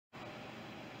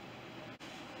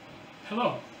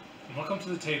Hello, and welcome to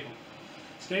the table.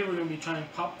 Today we're going to be trying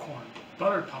popcorn,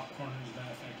 buttered popcorn as a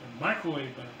matter of fact, or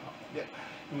microwave buttered popcorn. Yep.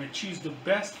 And we choose the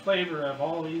best flavor of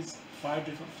all these 5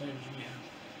 different flavors we have.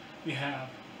 We have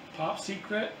Pop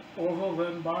Secret, Orville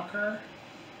Redenbacher,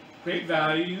 Great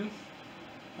Value,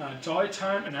 Jolly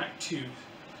Time, and Act 2.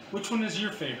 Which one is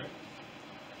your favorite?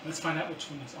 Let's find out which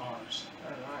one is ours.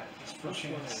 Alright, this first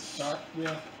Okay, one let's is start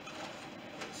with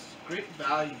Great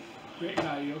Value. Great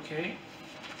Value, okay.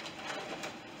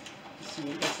 Let's see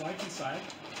what it looks like inside.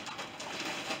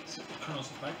 Let's see what the kernels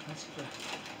look like. That's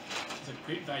a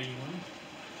Great Value one.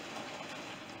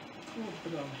 A little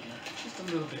bit on here, just a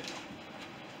little bit.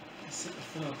 Let's sit in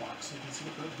front of the box so you can see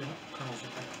what the kernels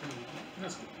look like.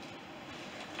 That's good.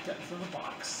 Get in front of the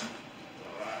box.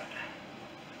 Alright.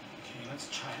 Okay, let's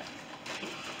try it.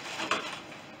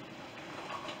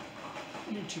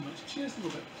 Not too much, just a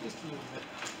little bit,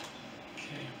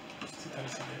 Okay, let's set that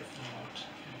aside for a moment.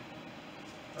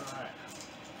 Okay. Alright.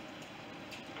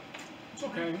 It's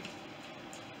okay.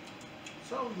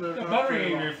 Some of them The are buttery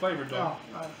very ain't very flavored though.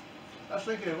 No, I was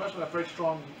thinking it wasn't a very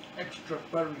strong, extra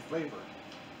buttery flavor.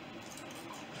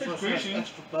 It's So it greasy. has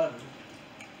extra butter.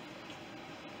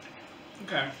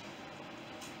 Okay.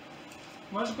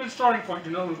 Well, that's a good starting point to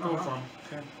know where to go from.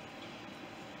 Okay.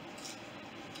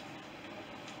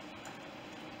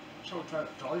 So we'll try the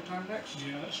Jolly Time next.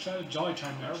 Yeah, let's try the Jolly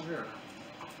Time next. Over here.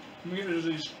 Let me get rid of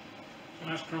these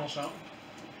nice kernels out.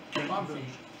 Get them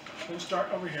confused. Let's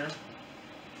start over here.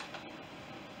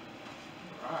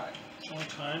 Alright. Jolly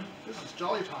Time. This is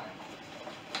Jolly Time.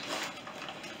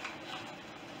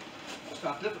 It's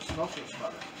got different smells to its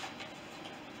butter.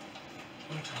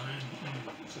 Jolly Time.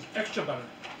 This is extra butter.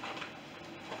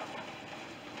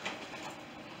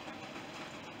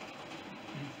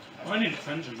 Oh, I need a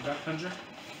cleanser. You got a cleanser?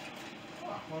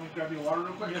 Oh, let me grab your water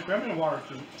real quick. Yeah, grab me a water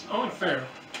because it's only fair.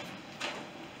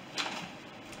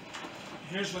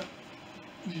 Here's what.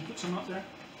 Did you put some up there?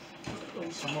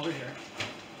 Some over here.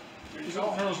 These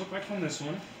little kernels look like from this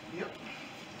one. Yep.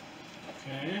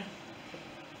 Okay.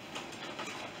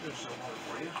 There's some water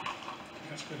for you.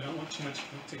 That's good. I don't want too much.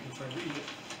 It'll take me forever to eat it.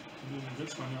 I'm doing a good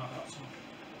to my mouth out, so.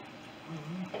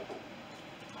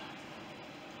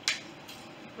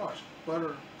 Gosh,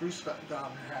 butter, grease got down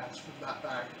on your hands from that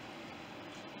bag.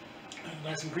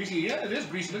 Nice and greasy. Yeah, it is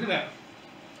greasy. Look at that.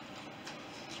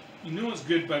 You know it's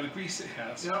good by the grease it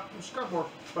has. Yep, it's got more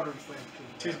buttery flavor to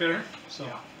it. Tastes better. So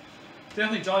Yeah.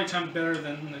 definitely Jolly Time better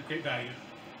than the Great Value.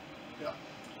 Yep.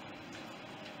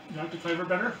 You like the flavor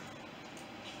better?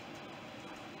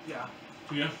 Yeah.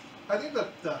 Yeah. I think that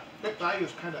the Great Value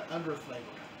is kind of under flavored.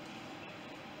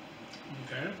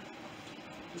 Okay.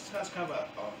 This has kind of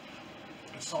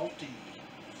a salty,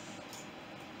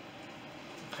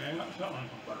 Okay, that's that one.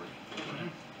 buttery. Okay.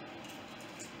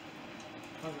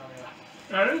 Oh, yeah.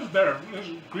 Yeah, this is better. This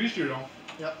is greasier though.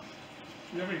 Yep.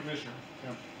 Definitely greasier.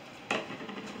 Yeah.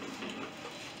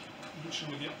 What should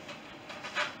we get?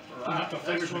 Alright, the next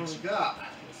flavors one mix. we got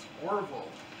is Orville.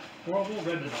 Orville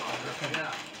Redenbacher. Okay.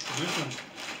 Yeah. So this one's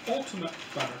ultimate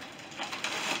butter.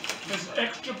 This is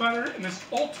extra butter and this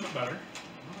ultimate butter.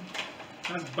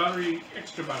 That's buttery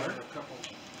extra butter. A couple.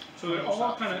 So they're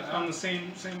all kind of on the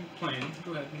same plane.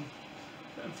 Go ahead and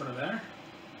put it in front of there.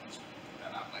 Just put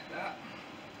that out like that.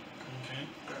 Okay.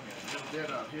 Grab me a little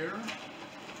bit out here.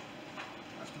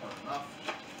 That's more than enough.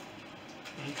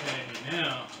 Okay,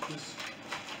 now this.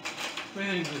 What do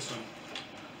you think of this one?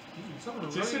 Some of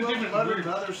them This are is really well different buttered, weird-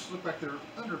 and others look like they're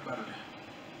under buttered.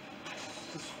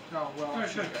 Just how well Oh,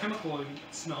 it's got a it's chemical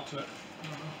smell to it.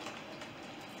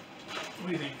 What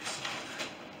do you think?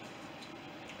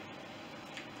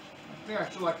 I think I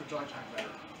still like the Jolly Time better.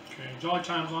 Okay, Jolly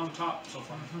Time's on top so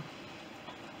far.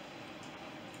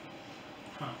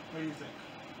 Huh. What do you think?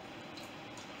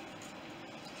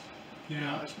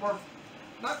 Yeah. It's more,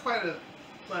 not quite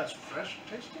as fresh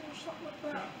tasting or something like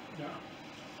Yeah. that. Yeah.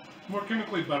 More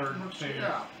chemically buttered. More- say,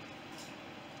 Yeah.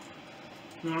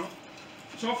 You know,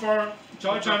 so far,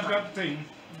 Jolly Time's got the thing.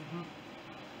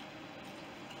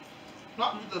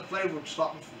 Not that the flavor would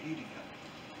stop me from eating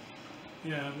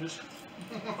Yeah, this.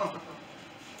 it.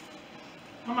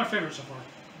 Not my favorite so far.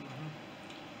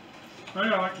 I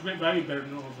think I like the Great Value better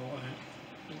than Orville, I think.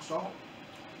 Think so?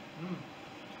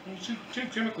 It's too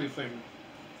chemically flavored.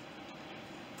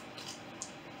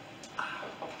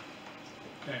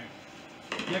 Okay.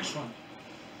 Next one.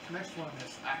 Next one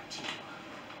is Act 2.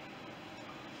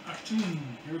 Act 2.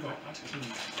 Here we go. Act 2.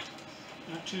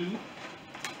 Act 2.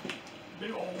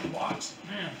 Big old box.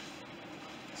 Man.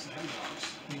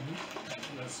 Sandbox.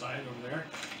 That side over there.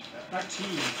 Act 2.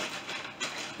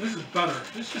 This is butter.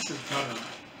 This just is butter.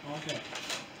 Okay.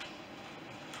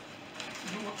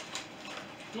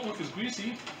 Don't look as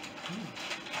greasy.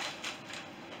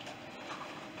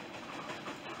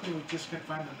 We just can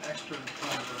find an extra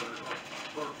butter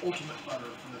or ultimate butter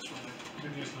for this one.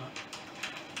 Maybe it's not.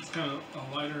 It's kind of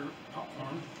a lighter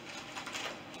popcorn.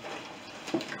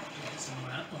 Get some of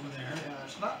that over there. Yeah,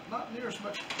 it's not near as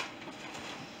much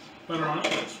Butter on it.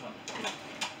 this one.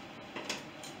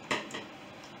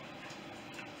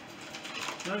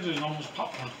 Yours is almost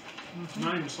popcorn. It's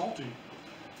not even salty.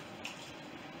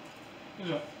 Is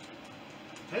it?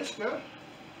 Tastes good.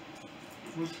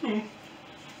 It's good.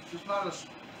 Just not as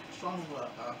strong of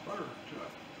a butter to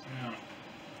it. Yeah.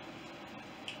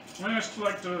 I think it's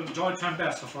like the Jolly Time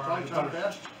Best so far. Jolly Time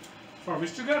Best. Far. We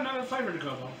still got another flavor to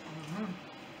go though.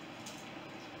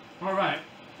 All right,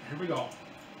 here we go.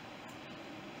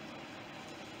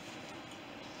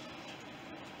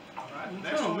 All right. Next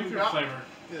Next one we weaker got flavor.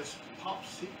 is Pop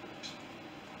Secret.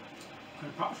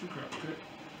 Okay, Pop Secret. Good.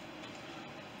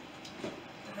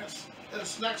 It's a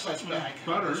snack size bag.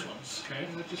 Butter. This one's. Okay.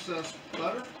 And it just says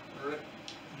butter. Or it,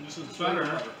 And this is just butter.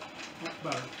 regular butter.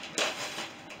 Butter.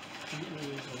 Get rid of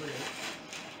these over here.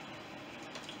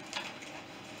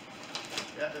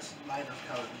 Yeah, it's lighter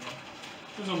colored. You know.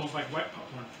 This is almost like white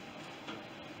popcorn.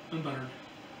 Unbuttered.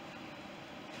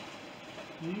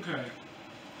 Okay.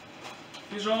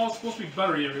 These are all supposed to be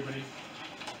buttery, everybody.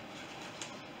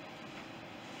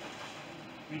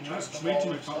 That's way too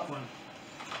much popcorn.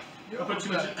 I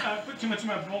put too much in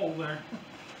my bowl there.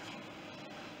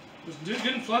 It's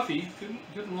good and fluffy,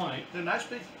 good and light. They're nice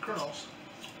big kernels.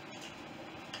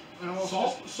 And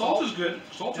Salt is good.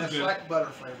 Salt is it's good. like butter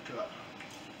flavor to it.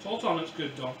 Salt on it's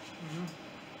good though.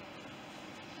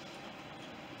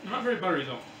 Not very buttery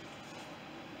though.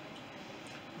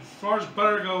 As far as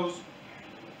butter goes,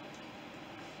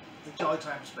 The Jolly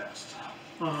Time's best.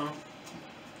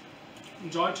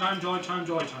 Jolly Time, Jolly Time,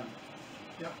 Jolly Time.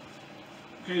 Yep.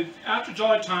 Okay, after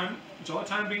Jolly Time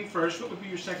being first, what would be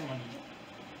your second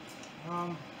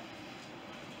one?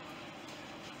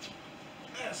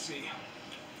 Let's see.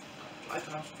 Jolly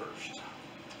Time's first.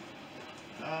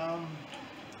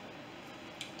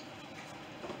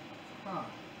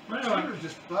 These were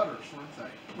just butters, weren't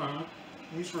they?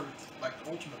 These were like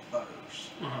ultimate butters.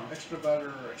 Extra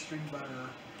butter, extreme butter.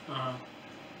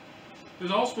 It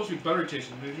was all supposed to be buttery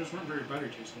tasting, but they just weren't very buttery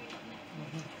tasting.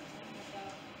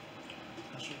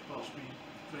 That's supposed to be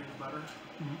regular butter.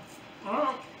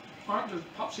 The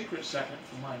Pop Secret second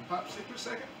for mine. Pop Secret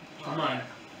second? For mine.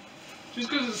 Just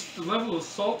because the level of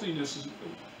saltiness is a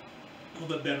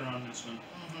little bit better on this one.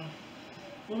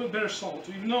 A little bit better salt,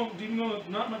 even though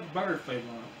not much butter flavor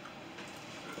on it.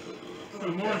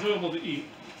 But more enjoyable to eat.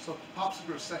 So Pop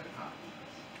Secret second, huh?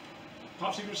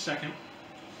 Pop Secret second.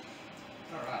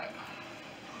 Alright.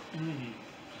 I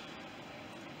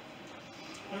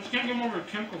just can't get more of a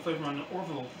chemical flavor on the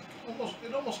Orville.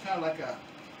 It almost kind of like a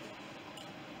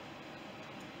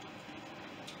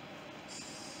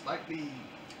slightly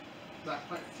not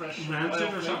quite fresh Rancid oil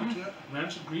or flavor something? to it.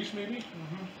 Rancid grease maybe?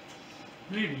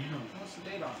 Maybe, yeah. What's the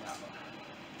date on that one?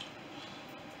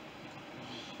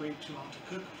 Way too long to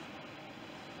cook.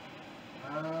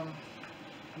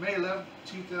 May 11,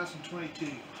 2022.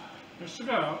 It's still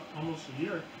got almost a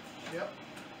year. Yep.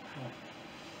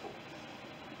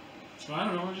 So I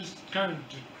don't know, just kind of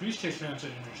grease taste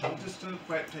rancid or something. Just didn't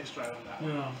quite taste right on that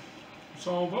one. Yeah.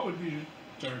 So what would be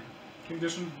third? I think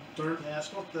this one third. Yeah, it's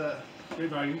got the Great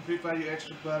value. Great Value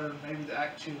extra butter, maybe the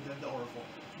Act 2, then the Orville.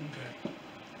 Okay.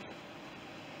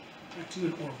 Back to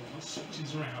the Orville. Let's switch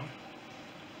these around.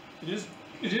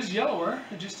 It is yellower.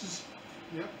 It just is.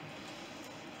 Yep.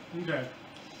 Okay.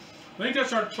 I think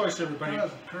that's our choice, everybody. Yeah,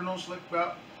 the kernels look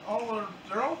about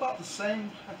they're all about the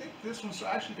same. I think this one's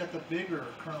actually got the bigger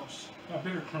kernels.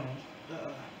 Bigger kernels.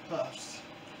 Puffs.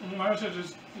 And like I said,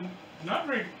 it's not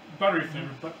very buttery flavor,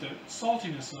 but the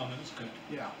saltiness on it is good.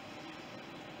 Yeah.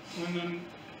 And then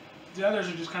the others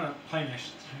are just kind of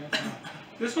plainish.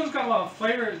 This one's got a lot of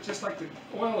flavor. It's just like the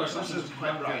oil or something. This is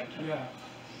quite right. Yeah.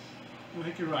 I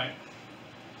think you're right.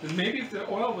 And maybe if the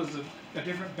oil was a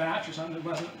different batch or something, it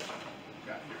wasn't.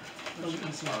 Got here.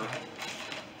 This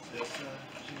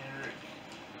generic.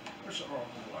 Where's the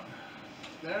Orville one?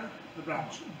 There? The brown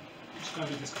one. It's gotta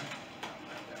be this guy.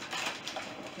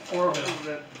 Orville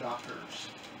Red Doctors.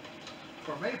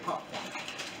 Gourmet popcorn.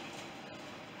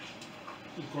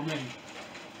 Gourmet.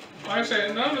 Like I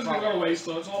say, none of it's gonna go to waste,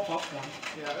 so it's all popcorn.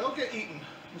 Yeah, it'll get eaten.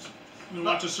 You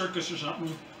watch a circus or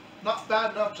something. Not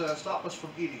bad enough to stop us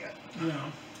from eating it. Yeah.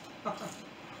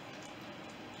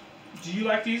 Do you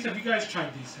like these? Have you guys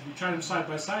tried these? Have you tried them side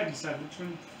by side and decided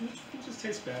which just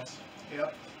tastes best?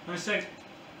 Yep. I say,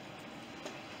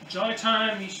 Jolly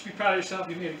Time, you should be proud of yourself.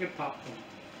 You made a good popcorn.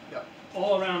 Yep.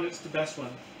 All around, it's the best one.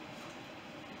 And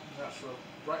that's the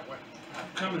bright white.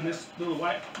 Come in this little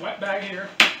white bag here.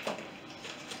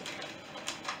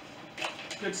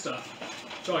 Good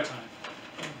stuff. Joy time.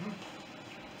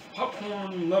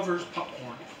 Popcorn lovers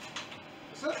popcorn.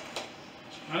 Is it?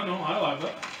 I don't know. I love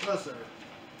it. Does there?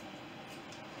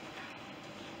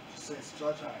 Just say it's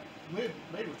joy time. Made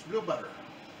with real butter.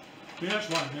 Yeah, that's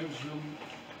right. It was real.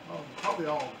 Oh, probably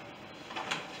all.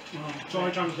 Joy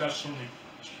time's best for me.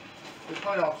 They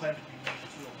probably all claim to be made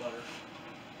with real butter.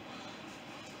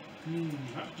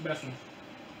 That's the best one.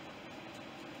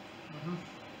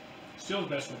 Still the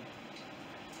best one.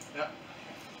 Yep.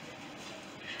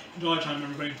 Joy time,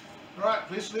 everybody. Alright,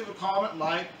 please leave a comment,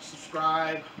 like,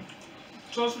 subscribe.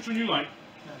 Tell us which one you like.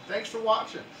 And thanks for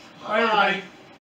watching. Bye, everybody.